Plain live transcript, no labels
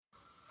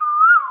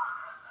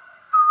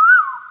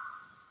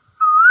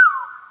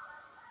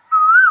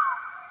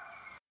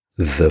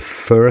The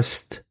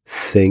first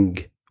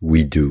thing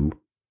we do,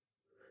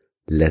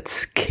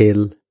 let's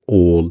kill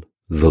all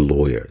the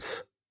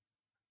lawyers,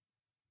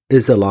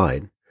 is a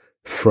line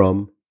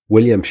from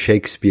William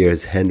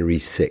Shakespeare's Henry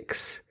VI.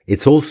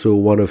 It's also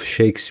one of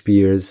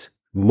Shakespeare's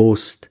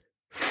most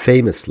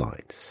famous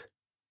lines.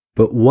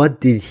 But what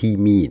did he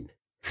mean?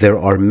 There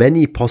are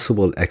many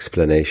possible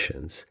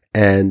explanations,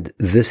 and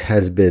this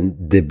has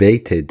been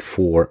debated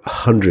for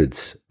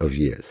hundreds of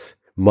years.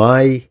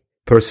 My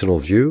personal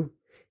view,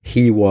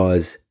 he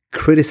was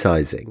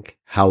criticizing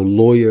how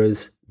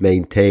lawyers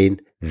maintain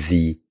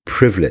the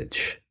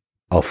privilege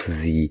of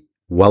the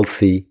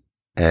wealthy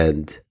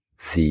and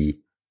the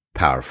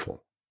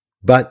powerful.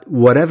 But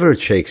whatever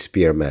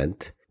Shakespeare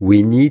meant,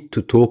 we need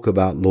to talk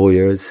about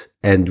lawyers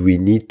and we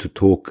need to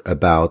talk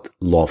about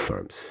law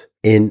firms.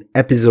 In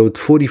episode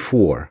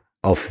 44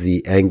 of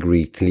the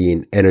Angry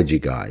Clean Energy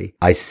Guy,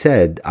 I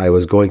said I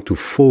was going to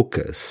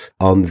focus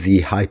on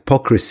the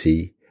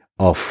hypocrisy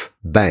of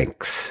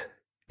banks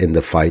in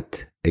the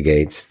fight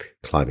against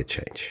climate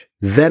change.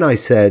 Then I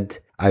said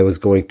I was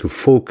going to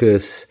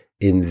focus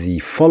in the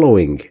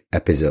following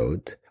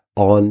episode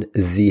on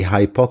the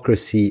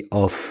hypocrisy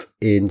of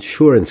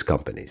insurance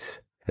companies.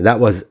 And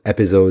that was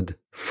episode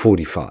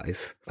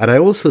 45. And I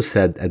also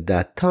said at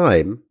that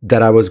time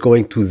that I was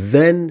going to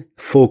then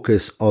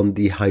focus on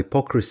the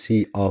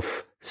hypocrisy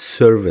of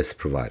service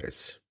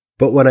providers.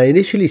 But when I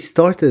initially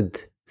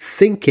started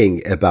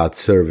thinking about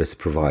service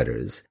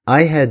providers,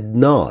 I had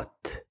not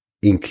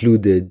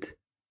included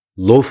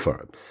law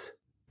firms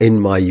in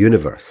my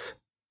universe.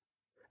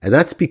 And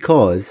that's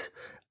because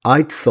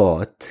I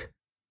thought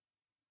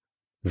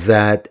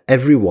that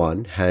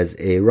everyone has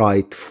a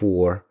right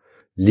for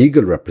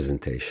legal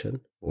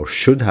representation or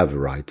should have a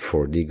right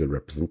for legal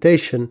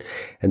representation,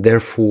 and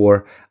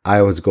therefore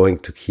I was going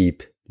to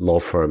keep law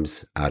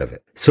firms out of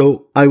it.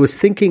 So I was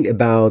thinking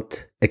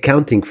about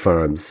accounting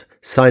firms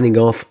signing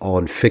off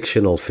on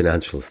fictional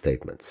financial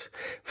statements.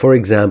 For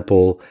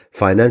example,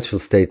 financial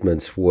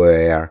statements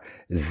where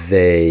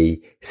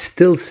they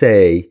still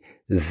say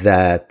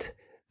that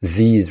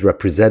these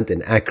represent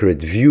an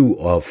accurate view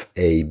of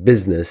a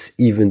business,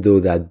 even though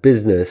that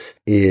business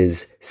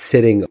is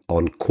sitting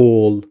on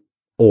coal,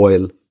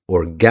 oil,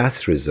 or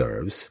gas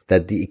reserves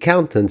that the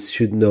accountants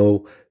should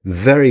know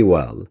very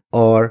well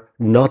are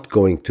not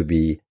going to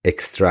be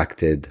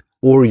extracted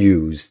or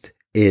used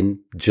in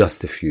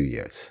just a few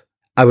years.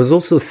 I was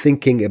also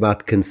thinking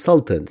about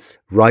consultants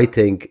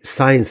writing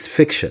science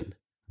fiction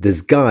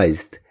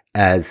disguised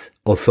as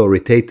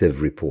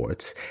authoritative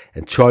reports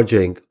and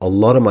charging a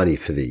lot of money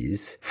for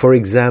these. For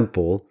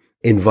example,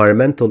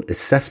 environmental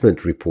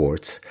assessment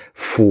reports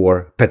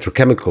for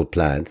petrochemical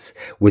plants,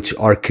 which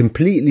are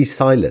completely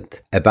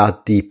silent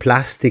about the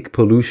plastic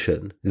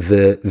pollution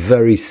the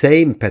very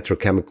same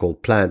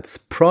petrochemical plants'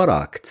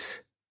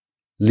 products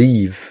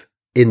leave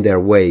in their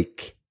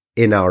wake,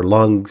 in our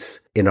lungs,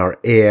 in our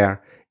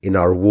air, in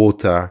our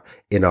water,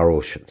 in our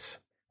oceans.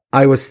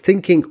 I was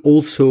thinking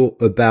also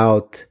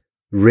about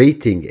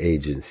rating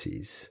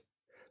agencies,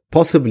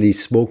 possibly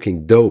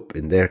smoking dope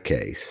in their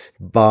case,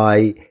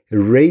 by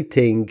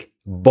rating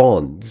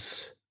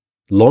bonds,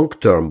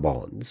 long-term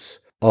bonds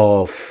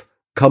of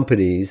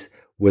companies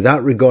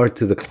without regard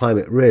to the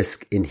climate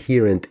risk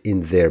inherent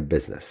in their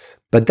business.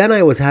 But then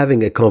I was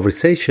having a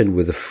conversation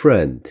with a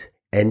friend,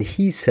 and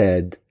he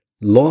said,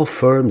 law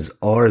firms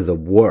are the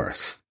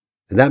worst.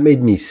 And that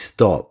made me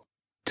stop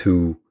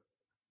to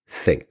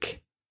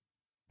think.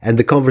 And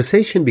the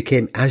conversation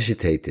became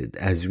agitated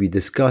as we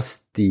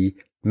discussed the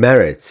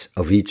merits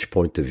of each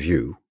point of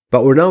view.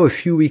 But we're now a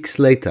few weeks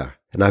later,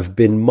 and I've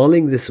been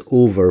mulling this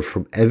over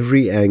from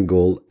every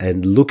angle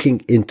and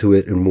looking into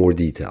it in more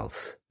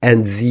details.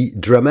 And the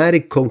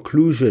dramatic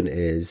conclusion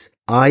is,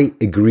 I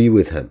agree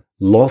with him.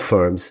 Law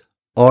firms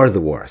are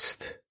the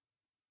worst.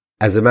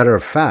 As a matter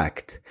of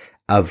fact,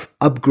 I've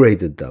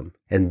upgraded them,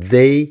 and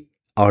they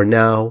are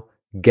now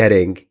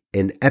getting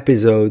an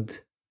episode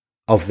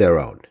of their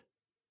own.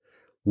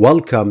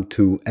 Welcome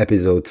to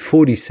episode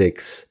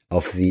 46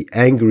 of the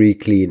Angry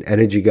Clean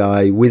Energy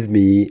Guy with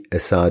me,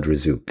 Asad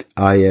Razouk.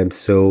 I am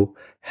so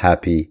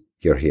happy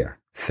you're here.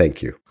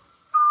 Thank you.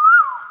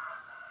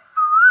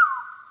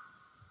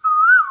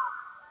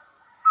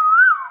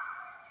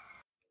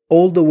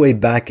 All the way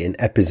back in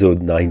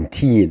episode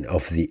 19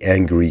 of the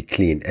Angry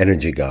Clean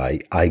Energy Guy,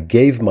 I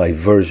gave my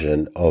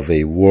version of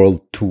a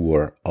world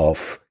tour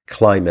of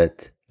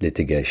climate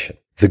litigation.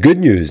 The good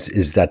news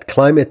is that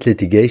climate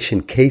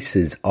litigation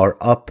cases are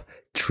up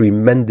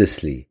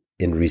tremendously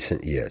in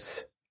recent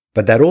years.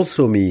 But that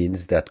also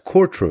means that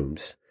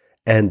courtrooms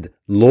and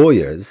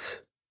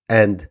lawyers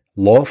and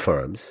law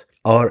firms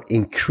are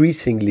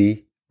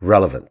increasingly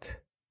relevant.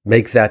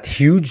 Make that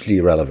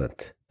hugely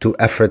relevant to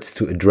efforts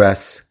to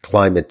address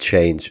climate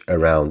change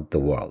around the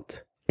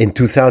world. In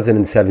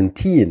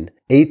 2017,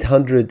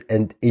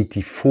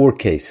 884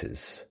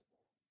 cases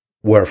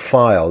were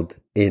filed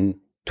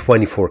in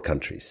 24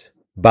 countries.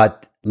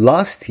 But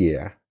last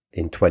year,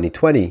 in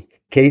 2020,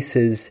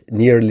 cases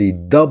nearly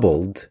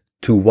doubled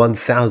to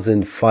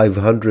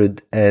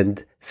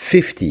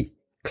 1,550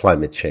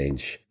 climate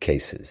change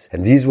cases.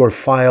 And these were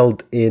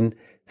filed in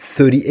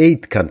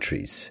 38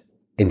 countries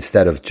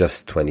instead of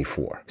just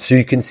 24. So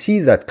you can see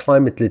that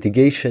climate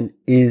litigation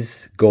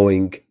is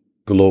going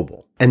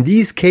global. And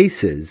these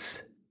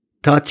cases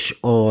touch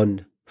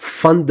on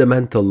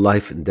fundamental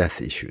life and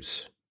death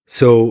issues.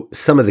 So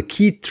some of the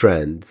key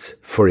trends,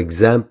 for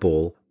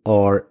example,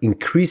 are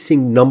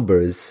increasing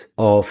numbers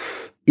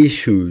of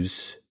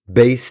issues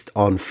based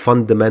on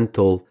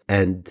fundamental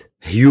and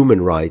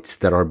human rights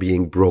that are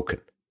being broken,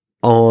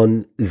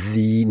 on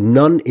the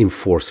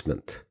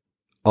non-enforcement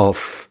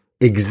of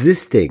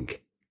existing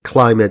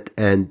climate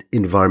and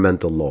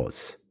environmental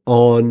laws,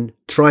 on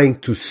trying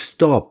to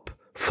stop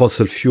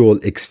fossil fuel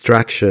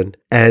extraction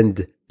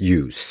and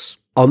use,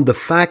 on the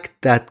fact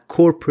that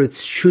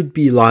corporates should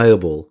be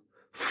liable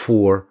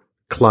for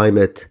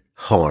climate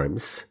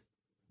harms,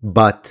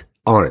 but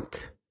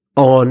aren't,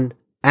 on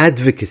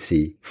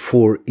advocacy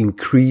for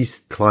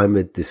increased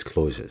climate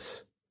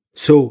disclosures.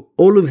 So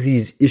all of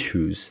these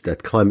issues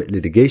that climate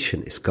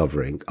litigation is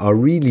covering are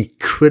really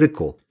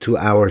critical to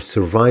our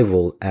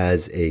survival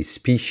as a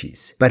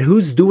species. But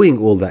who's doing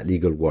all that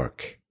legal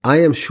work?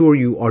 I am sure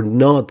you are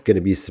not going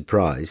to be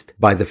surprised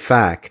by the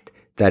fact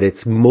that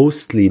it's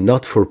mostly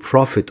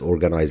not-for-profit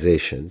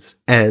organizations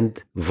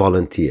and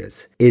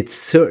volunteers. It's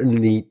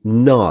certainly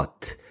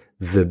not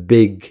the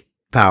big,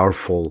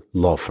 powerful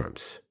law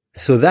firms.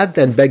 So that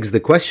then begs the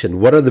question,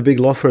 what are the big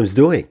law firms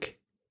doing?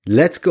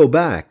 Let's go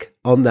back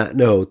on that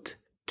note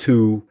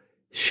to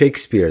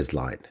Shakespeare's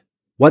line.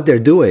 What they're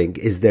doing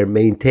is they're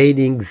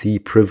maintaining the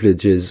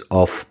privileges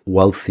of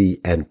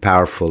wealthy and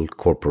powerful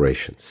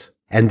corporations.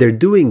 And they're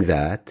doing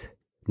that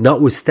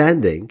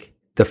notwithstanding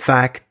the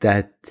fact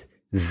that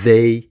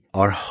they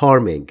are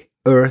harming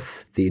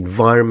Earth, the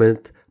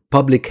environment,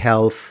 public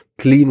health,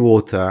 clean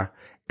water,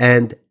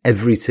 and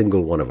every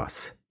single one of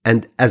us.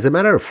 And as a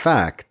matter of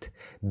fact,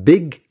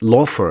 big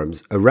law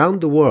firms around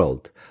the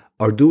world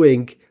are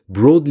doing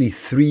broadly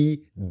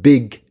three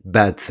big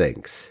bad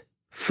things.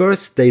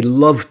 First, they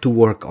love to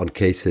work on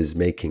cases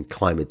making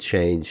climate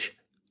change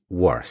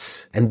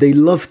worse. And they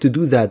love to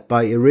do that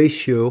by a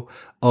ratio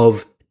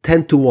of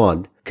 10 to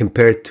 1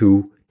 compared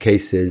to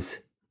cases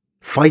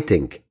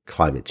fighting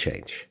climate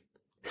change.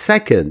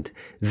 Second,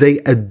 they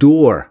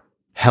adore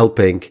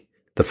helping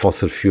the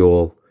fossil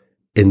fuel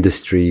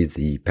industry,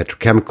 the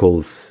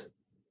petrochemicals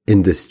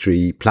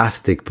industry,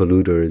 plastic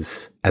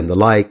polluters, and the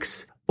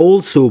likes,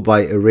 also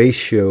by a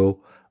ratio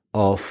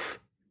of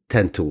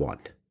 10 to 1.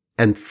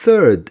 And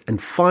third,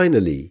 and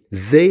finally,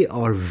 they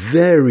are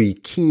very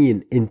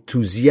keen,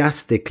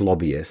 enthusiastic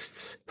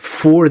lobbyists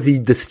for the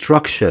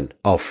destruction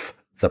of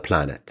the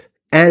planet,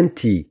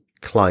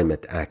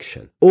 anti-climate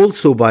action,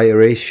 also by a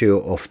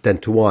ratio of 10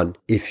 to 1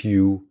 if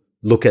you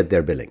look at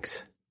their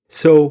billings.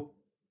 So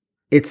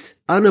it's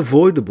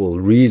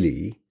unavoidable,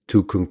 really,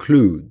 to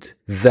conclude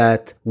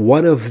that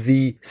one of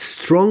the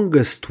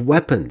strongest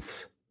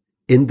weapons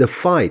in the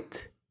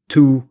fight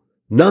to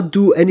not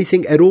do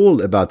anything at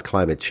all about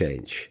climate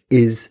change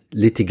is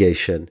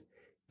litigation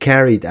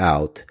carried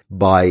out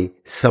by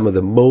some of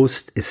the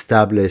most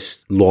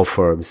established law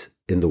firms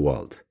in the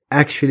world.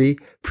 Actually,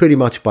 pretty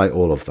much by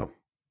all of them.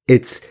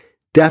 It's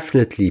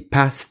definitely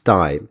past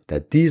time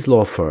that these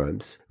law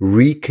firms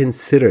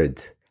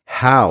reconsidered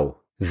how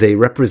they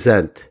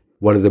represent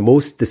one of the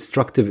most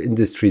destructive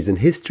industries in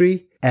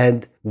history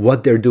and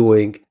what they're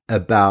doing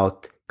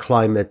about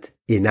climate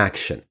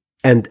inaction.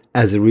 And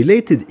as a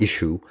related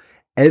issue,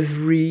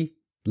 every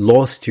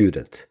law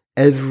student,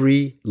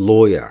 every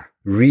lawyer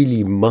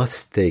really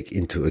must take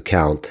into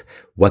account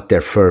what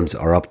their firms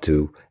are up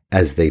to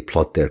as they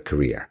plot their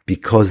career,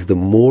 because the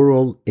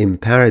moral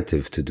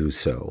imperative to do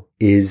so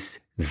is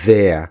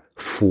there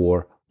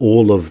for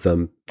all of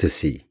them to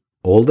see.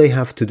 All they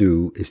have to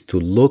do is to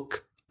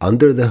look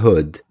under the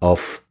hood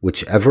of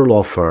whichever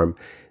law firm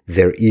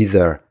they're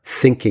either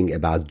thinking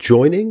about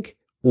joining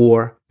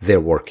or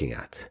they're working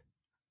at.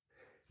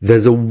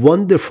 There's a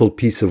wonderful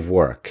piece of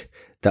work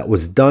that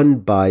was done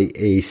by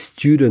a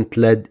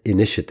student-led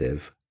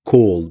initiative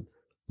called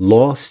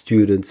Law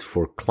Students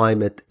for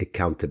Climate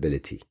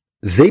Accountability.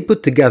 They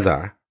put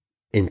together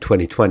in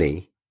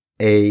 2020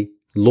 a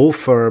law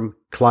firm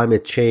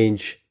climate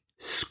change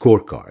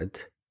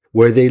scorecard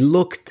where they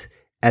looked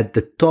at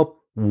the top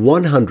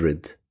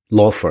 100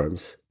 law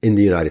firms in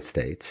the United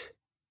States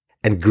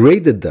and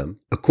graded them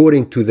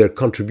according to their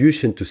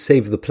contribution to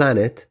save the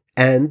planet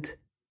and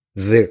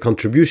their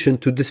contribution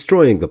to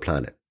destroying the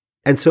planet.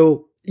 And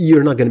so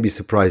you're not going to be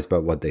surprised by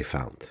what they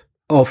found.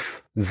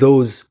 Of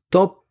those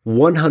top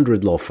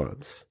 100 law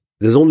firms,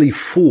 there's only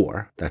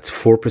 4, that's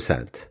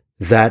 4%,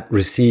 that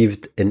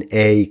received an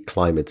A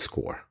climate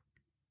score.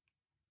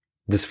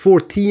 There's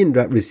 14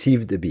 that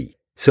received a B.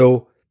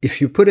 So if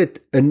you put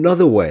it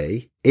another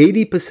way,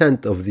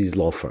 80% of these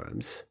law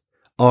firms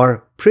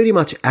are pretty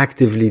much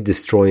actively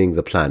destroying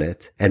the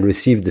planet and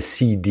received the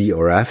C, D,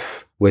 or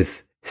F,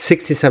 with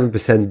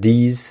 67%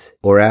 Ds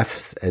or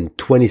Fs and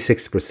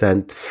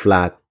 26%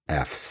 flat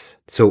Fs.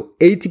 So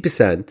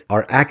 80%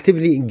 are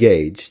actively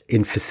engaged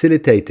in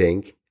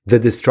facilitating the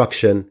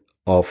destruction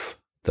of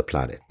the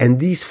planet. And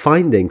these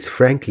findings,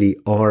 frankly,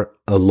 are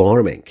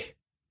alarming.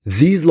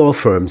 These law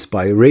firms,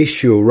 by a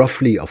ratio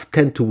roughly of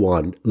 10 to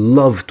 1,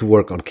 love to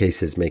work on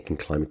cases making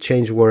climate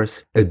change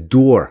worse,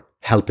 adore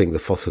helping the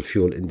fossil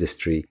fuel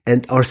industry,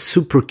 and are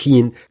super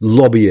keen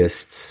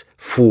lobbyists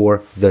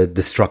for the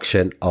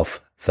destruction of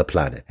the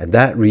planet. And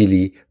that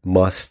really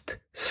must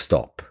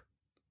stop.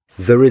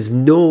 There is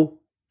no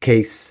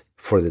case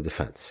for the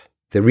defense.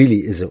 There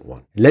really isn't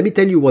one. Let me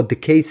tell you what the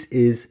case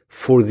is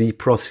for the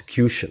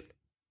prosecution.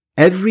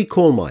 Every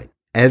coal mine,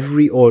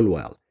 every oil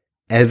well,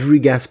 every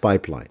gas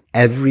pipeline,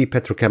 every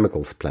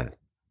petrochemicals plant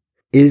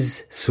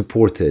is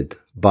supported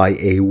by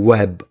a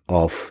web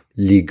of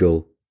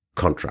legal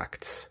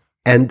contracts.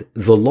 And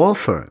the law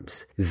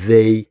firms,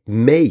 they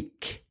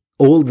make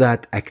all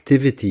that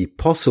activity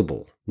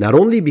possible, not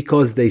only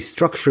because they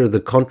structure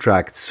the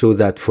contract so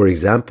that, for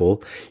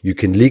example, you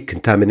can leak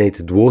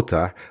contaminated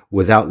water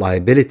without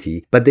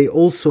liability, but they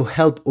also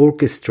help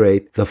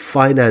orchestrate the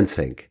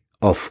financing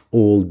of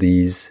all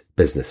these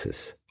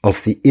businesses,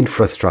 of the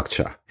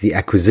infrastructure, the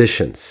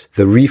acquisitions,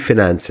 the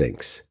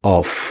refinancings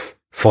of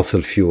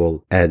fossil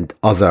fuel and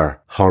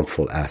other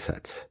harmful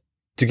assets.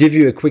 To give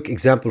you a quick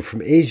example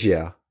from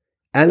Asia,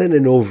 Allen &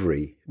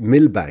 Overy,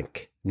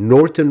 Millbank,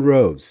 Norton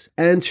Rose,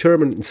 and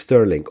Sherman &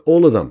 Sterling,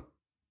 all of them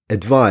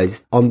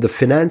advised on the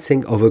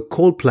financing of a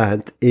coal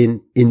plant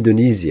in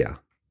Indonesia,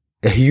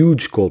 a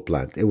huge coal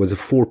plant. It was a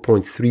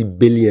 4.3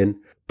 billion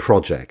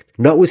project.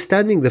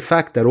 Notwithstanding the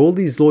fact that all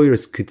these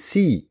lawyers could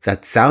see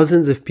that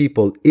thousands of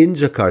people in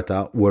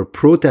Jakarta were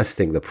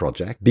protesting the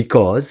project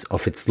because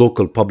of its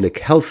local public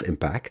health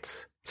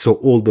impacts, so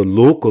all the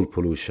local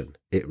pollution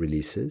it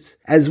releases,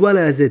 as well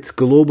as its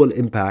global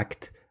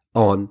impact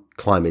on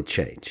climate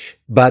change.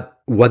 But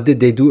what did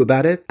they do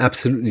about it?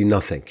 Absolutely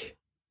nothing.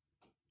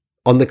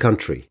 On the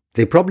contrary,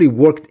 they probably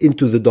worked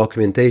into the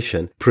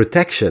documentation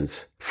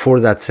protections for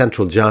that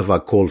Central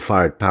Java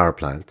coal-fired power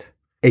plant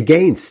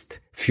against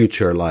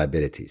future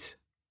liabilities.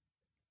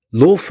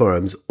 Law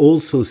firms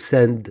also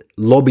send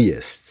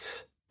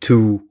lobbyists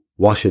to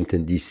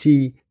Washington,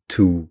 D.C.,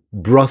 to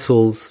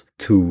Brussels,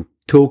 to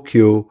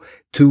Tokyo,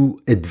 to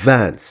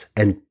advance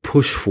and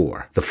push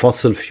for the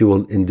fossil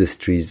fuel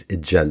industry's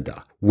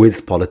agenda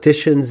with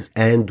politicians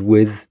and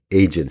with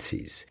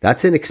agencies.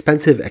 That's an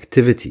expensive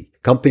activity.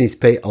 Companies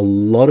pay a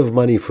lot of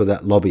money for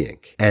that lobbying,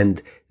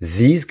 and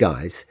these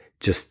guys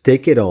just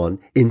take it on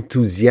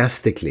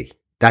enthusiastically.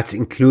 That's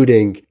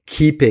including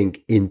keeping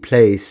in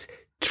place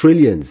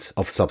trillions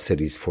of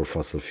subsidies for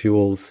fossil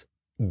fuels,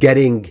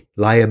 getting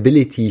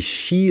liability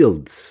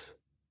shields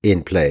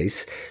in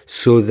place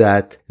so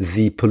that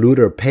the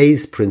polluter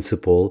pays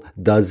principle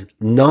does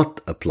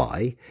not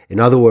apply. In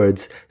other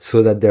words,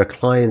 so that their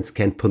clients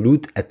can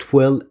pollute at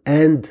will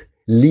and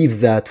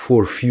leave that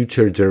for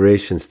future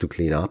generations to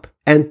clean up,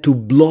 and to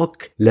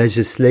block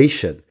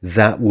legislation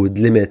that would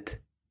limit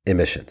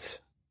emissions.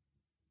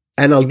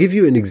 And I'll give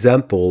you an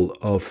example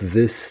of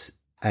this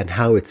and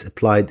how it's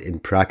applied in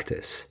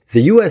practice.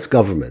 The US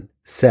government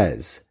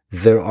says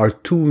there are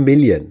 2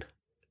 million,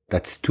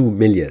 that's 2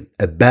 million,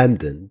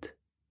 abandoned,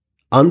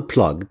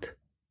 unplugged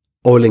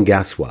oil and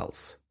gas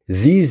wells.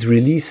 These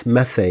release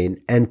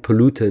methane and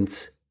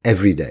pollutants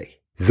every day.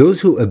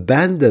 Those who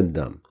abandoned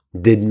them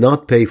did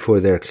not pay for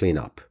their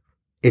cleanup.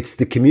 It's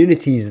the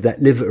communities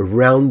that live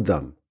around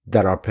them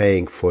that are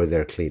paying for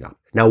their cleanup.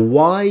 Now,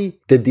 why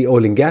did the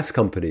oil and gas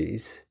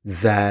companies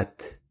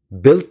that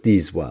built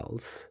these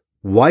wells,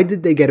 why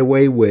did they get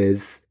away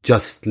with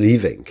just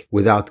leaving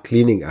without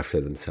cleaning after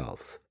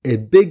themselves? A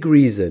big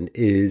reason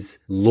is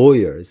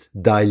lawyers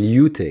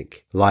diluting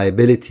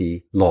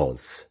liability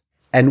laws.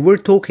 And we're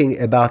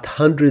talking about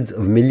hundreds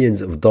of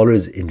millions of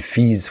dollars in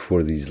fees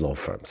for these law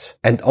firms.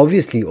 And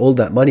obviously all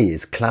that money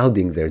is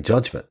clouding their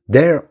judgment.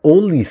 They're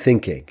only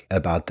thinking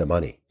about the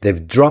money.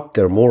 They've dropped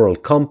their moral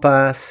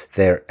compass,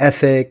 their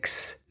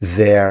ethics,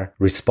 their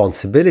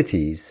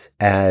responsibilities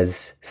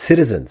as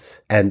citizens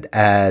and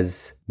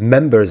as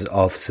members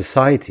of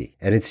society.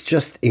 And it's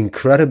just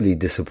incredibly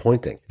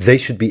disappointing. They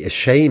should be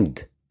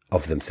ashamed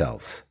of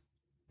themselves.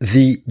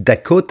 The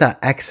Dakota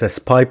Access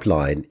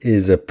Pipeline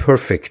is a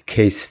perfect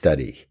case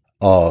study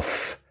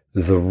of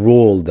the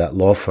role that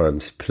law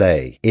firms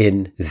play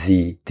in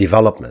the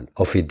development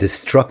of a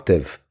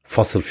destructive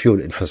fossil fuel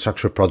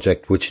infrastructure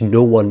project which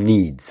no one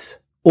needs.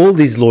 All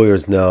these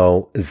lawyers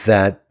know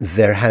that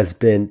there has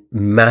been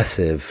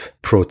massive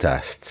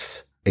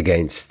protests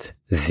against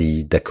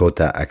the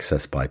Dakota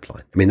Access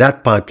Pipeline. I mean,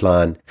 that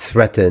pipeline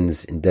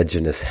threatens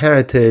indigenous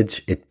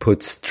heritage. It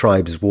puts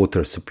tribes'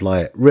 water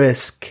supply at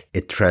risk.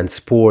 It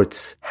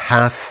transports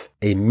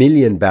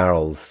 500,000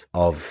 barrels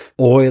of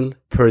oil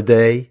per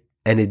day.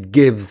 And it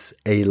gives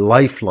a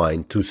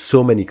lifeline to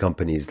so many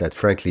companies that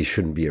frankly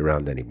shouldn't be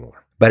around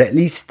anymore. But at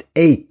least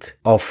 8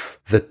 of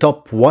the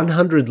top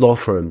 100 law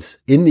firms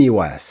in the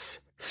US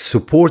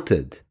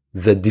supported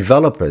the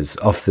developers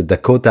of the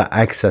Dakota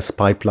Access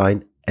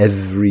Pipeline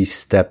every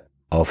step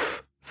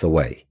of the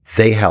way.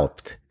 They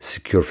helped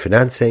secure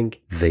financing.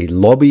 They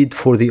lobbied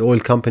for the oil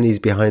companies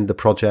behind the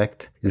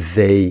project.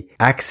 They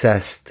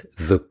accessed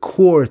the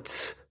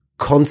courts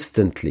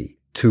constantly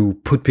to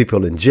put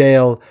people in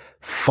jail,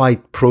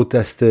 fight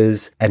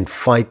protesters, and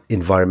fight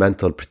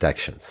environmental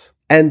protections.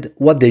 And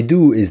what they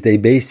do is they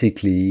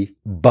basically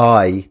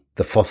buy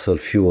the fossil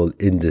fuel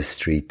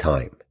industry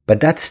time. But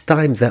that's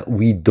time that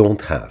we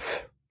don't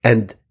have.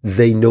 And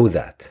they know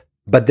that.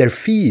 But their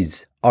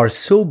fees are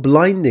so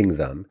blinding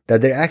them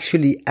that they're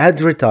actually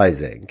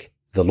advertising,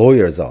 the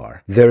lawyers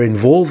are, their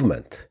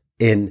involvement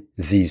in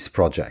these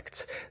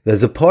projects.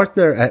 There's a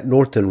partner at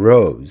Norton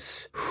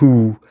Rose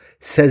who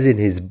says in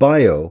his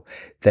bio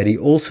that he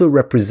also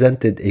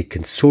represented a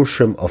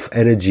consortium of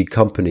energy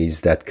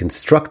companies that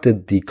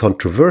constructed the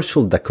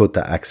controversial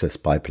Dakota Access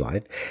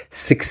Pipeline,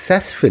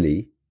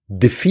 successfully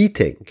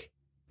defeating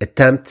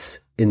attempts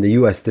in the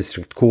U.S.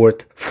 District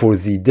Court for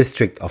the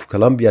District of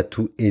Columbia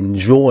to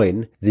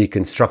enjoin the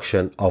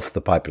construction of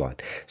the pipeline.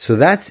 So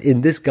that's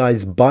in this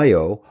guy's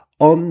bio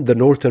on the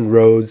Norton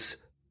Rose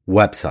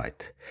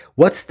website.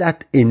 What's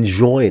that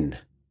enjoin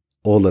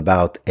all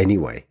about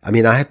anyway? I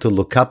mean, I had to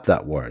look up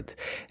that word.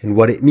 And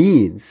what it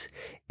means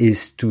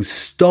is to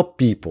stop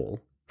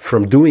people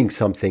from doing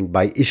something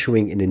by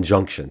issuing an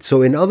injunction.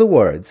 So in other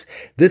words,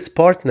 this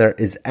partner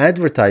is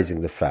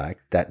advertising the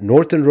fact that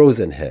Norton Rose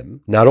and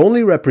him not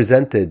only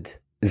represented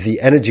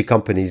the energy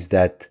companies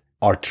that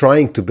are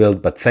trying to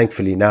build, but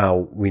thankfully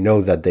now we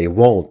know that they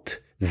won't,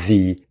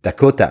 the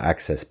Dakota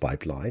Access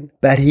Pipeline,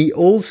 but he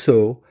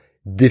also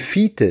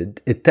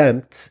defeated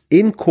attempts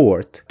in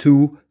court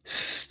to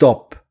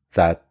stop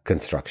that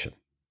construction.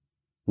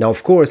 Now,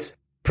 of course,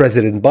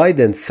 President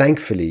Biden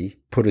thankfully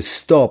put a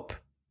stop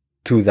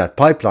to that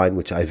pipeline,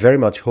 which I very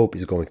much hope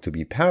is going to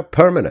be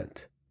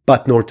permanent.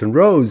 But Norton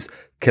Rose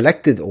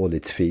collected all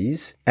its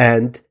fees,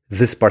 and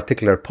this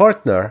particular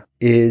partner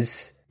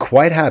is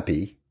quite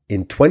happy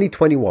in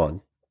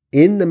 2021,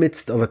 in the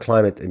midst of a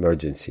climate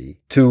emergency,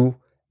 to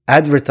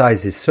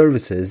advertise his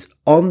services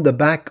on the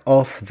back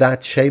of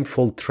that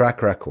shameful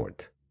track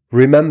record.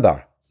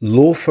 Remember,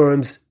 law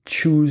firms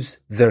choose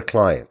their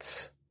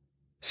clients,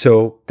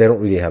 so they don't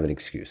really have an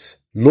excuse.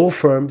 Law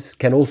firms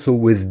can also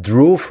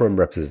withdraw from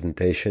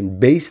representation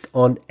based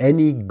on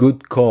any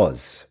good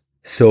cause,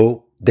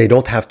 so they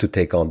don't have to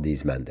take on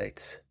these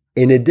mandates.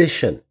 In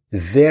addition,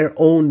 their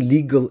own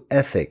legal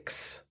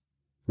ethics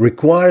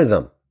require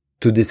them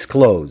to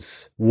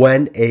disclose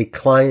when a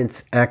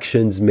client's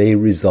actions may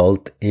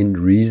result in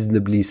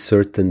reasonably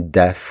certain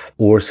death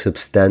or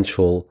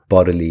substantial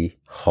bodily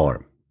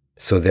harm.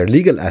 So their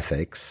legal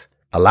ethics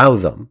allow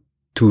them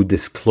to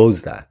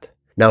disclose that.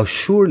 Now,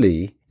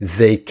 surely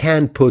they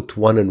can put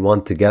one and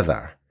one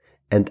together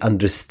and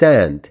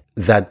understand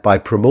that by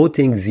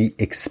promoting the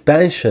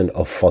expansion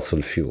of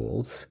fossil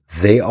fuels,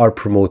 they are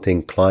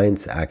promoting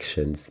clients'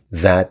 actions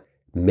that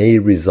may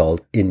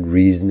result in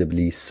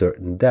reasonably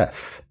certain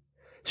death.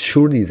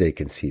 Surely they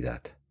can see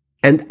that.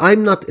 And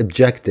I'm not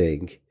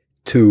objecting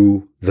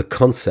to the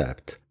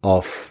concept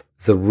of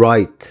the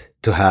right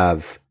to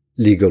have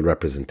legal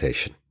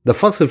representation. The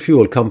fossil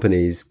fuel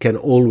companies can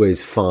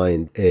always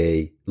find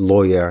a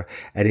lawyer,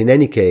 and in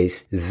any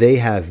case, they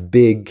have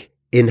big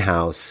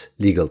in-house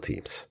legal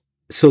teams.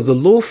 So the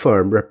law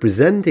firm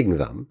representing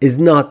them is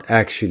not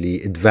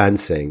actually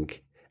advancing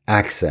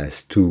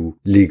access to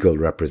legal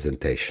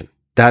representation.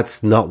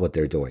 That's not what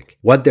they're doing.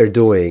 What they're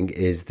doing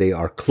is they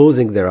are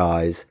closing their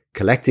eyes,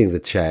 collecting the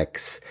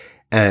checks,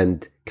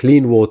 and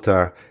clean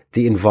water,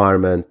 the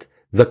environment,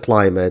 the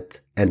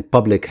climate, and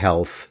public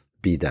health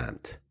be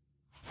damned.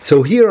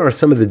 So here are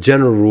some of the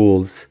general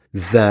rules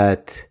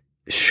that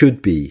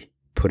should be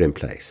put in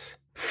place.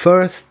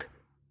 First,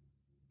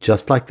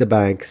 just like the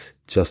banks,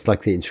 just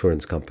like the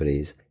insurance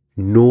companies,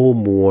 no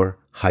more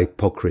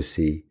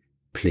hypocrisy,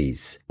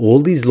 please.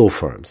 All these law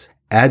firms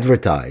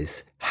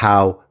advertise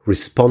how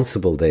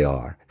responsible they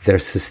are, their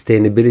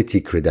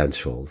sustainability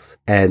credentials,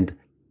 and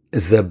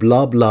the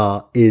blah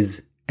blah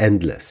is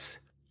endless.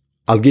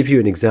 I'll give you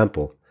an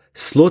example.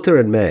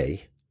 Slaughter &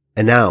 May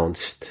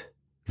announced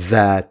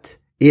that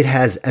it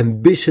has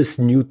ambitious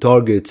new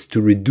targets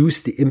to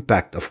reduce the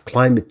impact of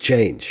climate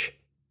change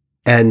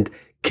and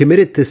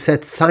committed to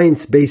set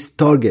science-based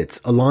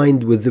targets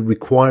aligned with the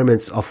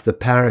requirements of the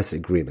Paris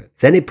Agreement.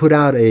 Then it put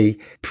out a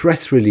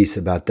press release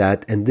about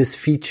that, and this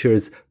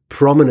features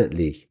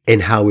prominently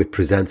in how it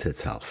presents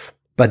itself.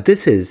 But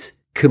this is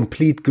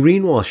complete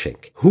greenwashing.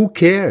 Who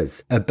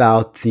cares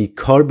about the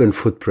carbon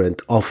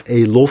footprint of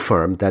a law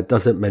firm that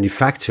doesn't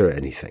manufacture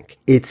anything?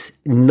 It's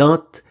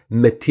not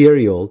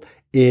material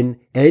in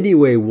any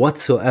way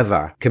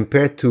whatsoever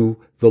compared to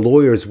the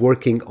lawyers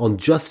working on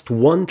just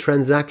one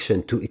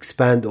transaction to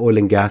expand oil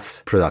and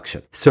gas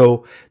production.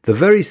 So the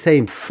very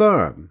same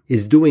firm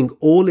is doing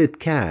all it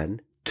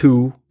can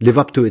to live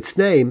up to its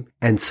name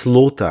and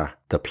slaughter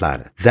the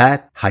planet.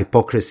 That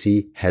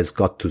hypocrisy has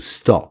got to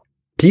stop.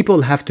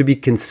 People have to be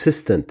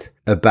consistent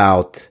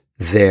about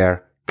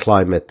their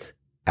climate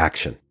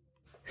action.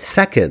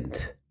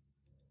 Second,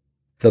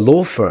 the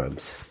law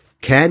firms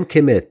can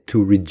commit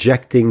to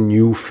rejecting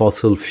new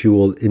fossil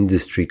fuel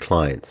industry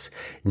clients,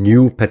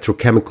 new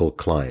petrochemical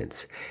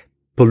clients,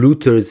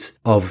 polluters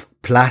of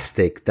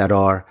plastic that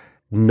are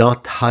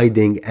not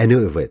hiding any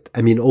of it.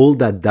 I mean, all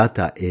that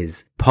data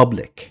is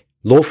public.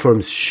 Law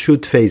firms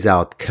should phase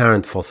out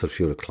current fossil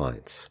fuel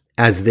clients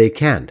as they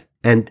can.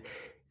 And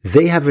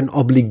they have an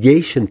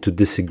obligation to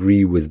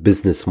disagree with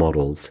business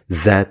models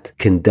that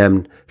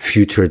condemn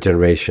future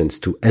generations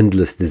to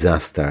endless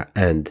disaster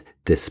and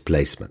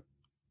displacement.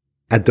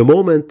 At the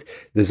moment,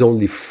 there's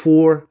only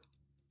 4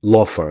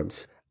 law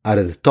firms out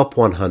of the top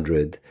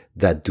 100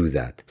 that do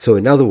that. So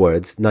in other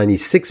words,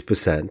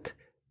 96%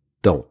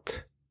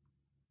 don't.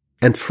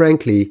 And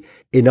frankly,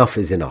 enough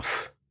is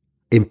enough.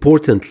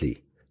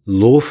 Importantly,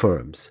 law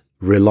firms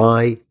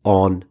rely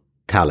on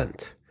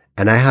talent.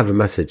 And I have a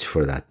message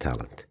for that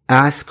talent.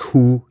 Ask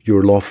who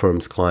your law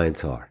firm's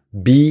clients are.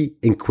 Be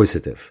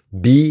inquisitive.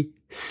 Be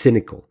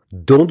cynical.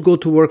 Don't go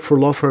to work for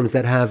law firms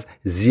that have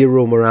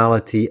zero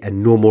morality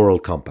and no moral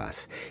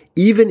compass,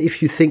 even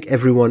if you think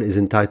everyone is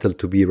entitled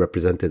to be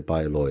represented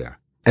by a lawyer.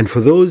 And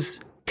for those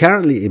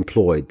currently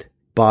employed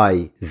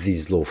by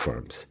these law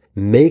firms,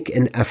 make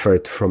an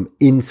effort from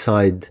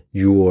inside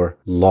your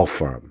law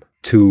firm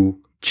to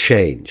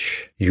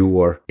change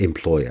your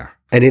employer.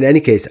 And in any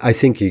case, I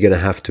think you're going to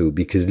have to,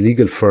 because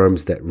legal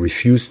firms that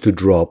refuse to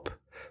drop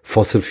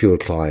fossil fuel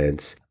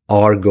clients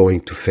are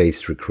going to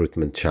face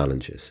recruitment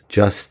challenges.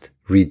 Just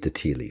read the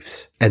tea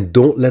leaves. And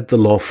don't let the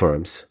law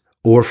firms,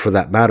 or for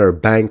that matter,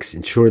 banks,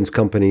 insurance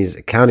companies,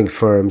 accounting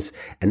firms,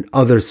 and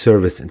other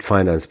service and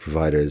finance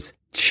providers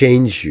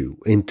change you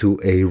into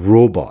a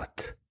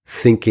robot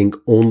thinking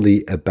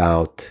only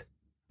about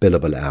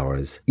billable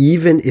hours,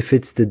 even if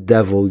it's the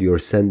devil you're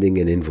sending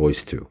an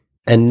invoice to.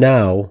 And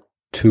now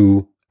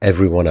to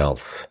everyone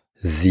else,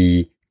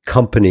 the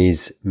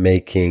companies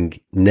making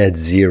net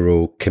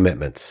zero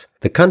commitments,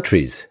 the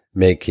countries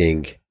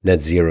making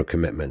net zero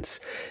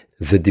commitments,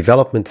 the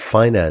development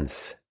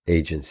finance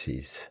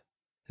agencies,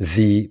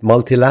 the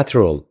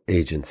multilateral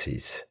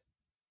agencies.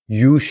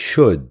 You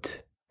should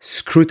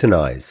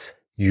scrutinize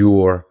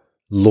your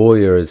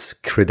lawyers'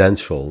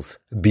 credentials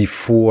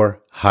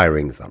before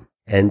hiring them.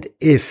 And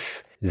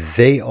if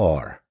they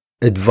are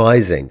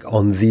advising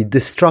on the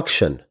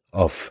destruction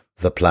of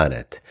the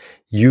planet,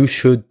 you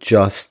should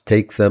just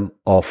take them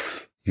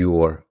off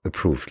your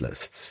approved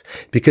lists,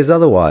 because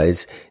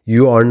otherwise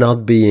you are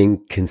not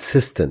being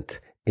consistent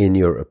in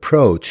your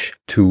approach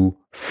to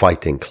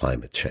fighting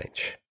climate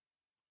change.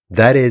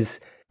 That is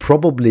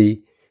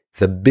probably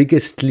the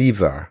biggest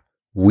lever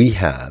we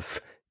have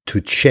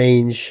to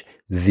change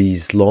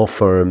these law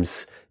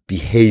firms'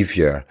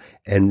 behavior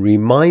and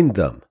remind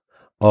them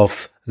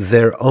of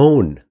their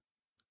own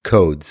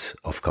codes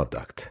of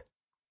conduct.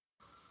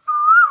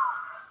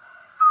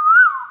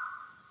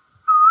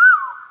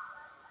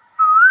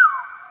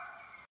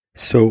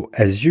 So,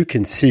 as you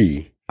can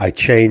see, I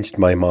changed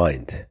my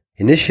mind.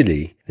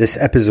 Initially, this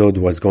episode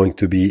was going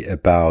to be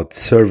about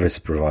service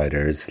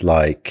providers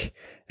like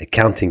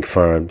accounting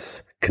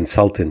firms,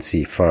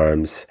 consultancy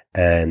firms,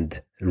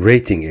 and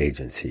rating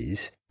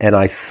agencies. And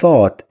I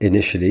thought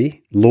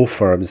initially law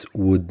firms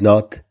would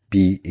not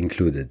be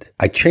included.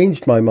 I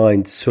changed my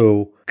mind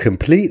so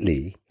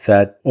completely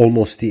that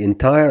almost the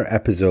entire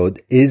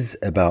episode is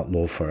about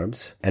law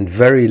firms and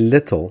very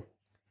little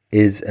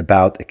is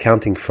about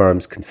accounting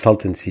firms,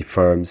 consultancy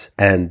firms,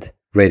 and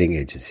rating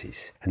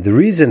agencies. And the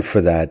reason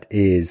for that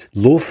is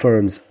law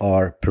firms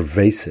are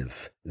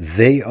pervasive.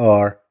 They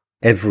are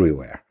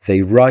everywhere.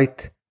 They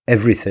write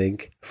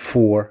everything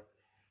for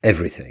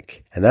everything.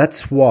 And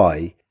that's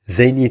why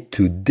they need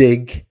to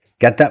dig,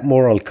 get that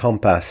moral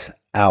compass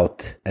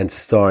out, and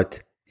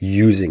start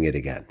using it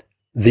again.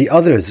 The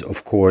others,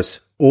 of course,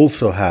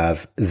 also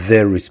have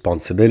their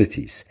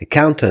responsibilities.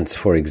 Accountants,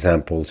 for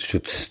example,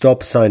 should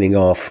stop signing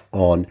off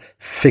on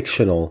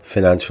fictional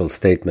financial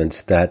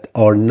statements that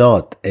are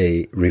not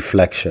a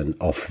reflection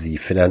of the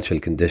financial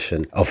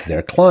condition of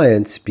their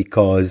clients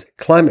because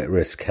climate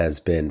risk has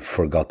been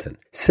forgotten.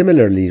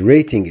 Similarly,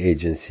 rating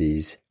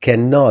agencies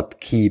cannot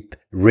keep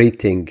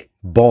rating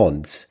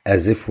bonds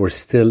as if we're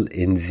still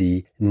in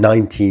the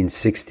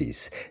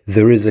 1960s.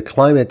 There is a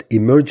climate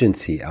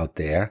emergency out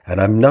there, and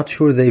I'm not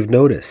sure they've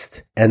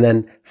noticed. And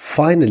then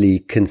finally,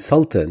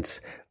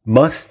 consultants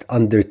must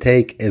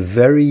undertake a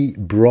very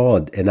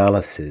broad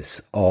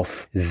analysis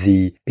of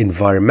the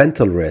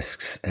environmental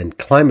risks and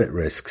climate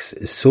risks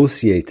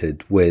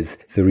associated with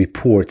the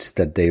reports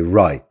that they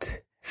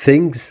write.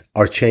 Things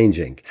are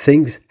changing.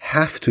 Things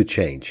have to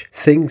change.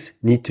 Things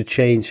need to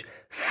change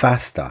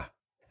faster.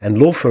 And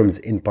law firms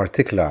in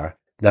particular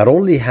not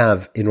only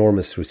have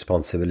enormous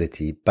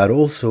responsibility, but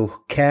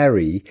also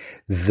carry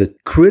the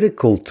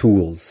critical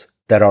tools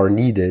that are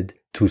needed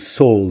to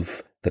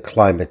solve the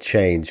climate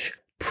change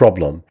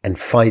problem and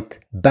fight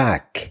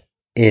back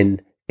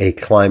in a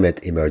climate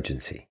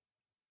emergency.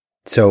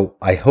 So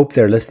I hope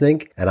they're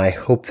listening and I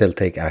hope they'll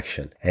take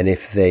action. And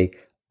if they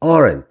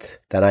aren't,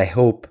 then I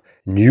hope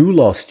new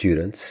law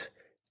students,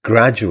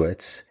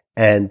 graduates,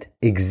 and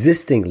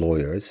existing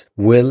lawyers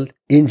will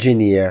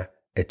engineer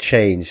a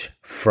change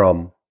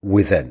from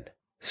within.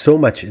 So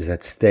much is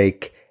at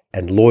stake,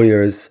 and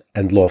lawyers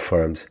and law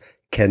firms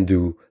can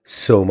do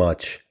so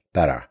much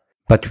better.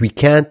 But we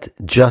can't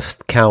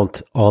just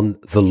count on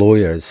the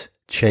lawyers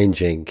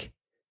changing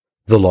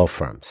the law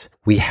firms.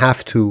 We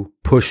have to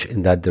push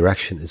in that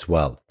direction as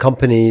well.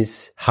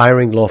 Companies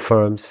hiring law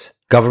firms,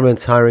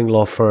 governments hiring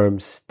law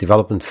firms,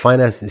 development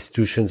finance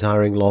institutions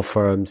hiring law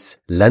firms,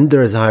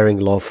 lenders hiring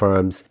law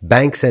firms,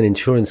 banks and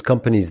insurance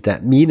companies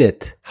that mean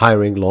it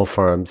hiring law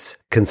firms,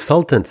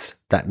 consultants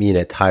that mean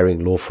it hiring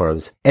law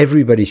firms.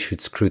 Everybody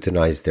should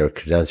scrutinize their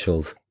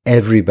credentials.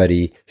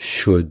 Everybody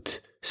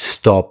should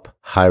stop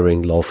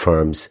hiring law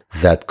firms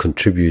that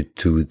contribute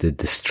to the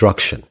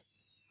destruction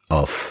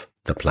of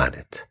the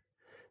planet.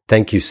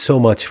 Thank you so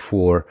much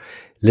for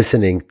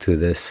listening to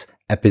this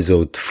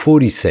episode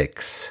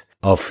 46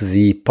 of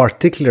the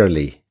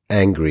particularly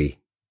angry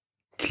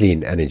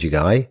clean energy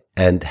guy,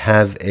 and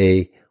have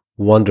a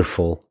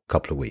wonderful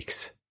couple of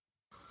weeks.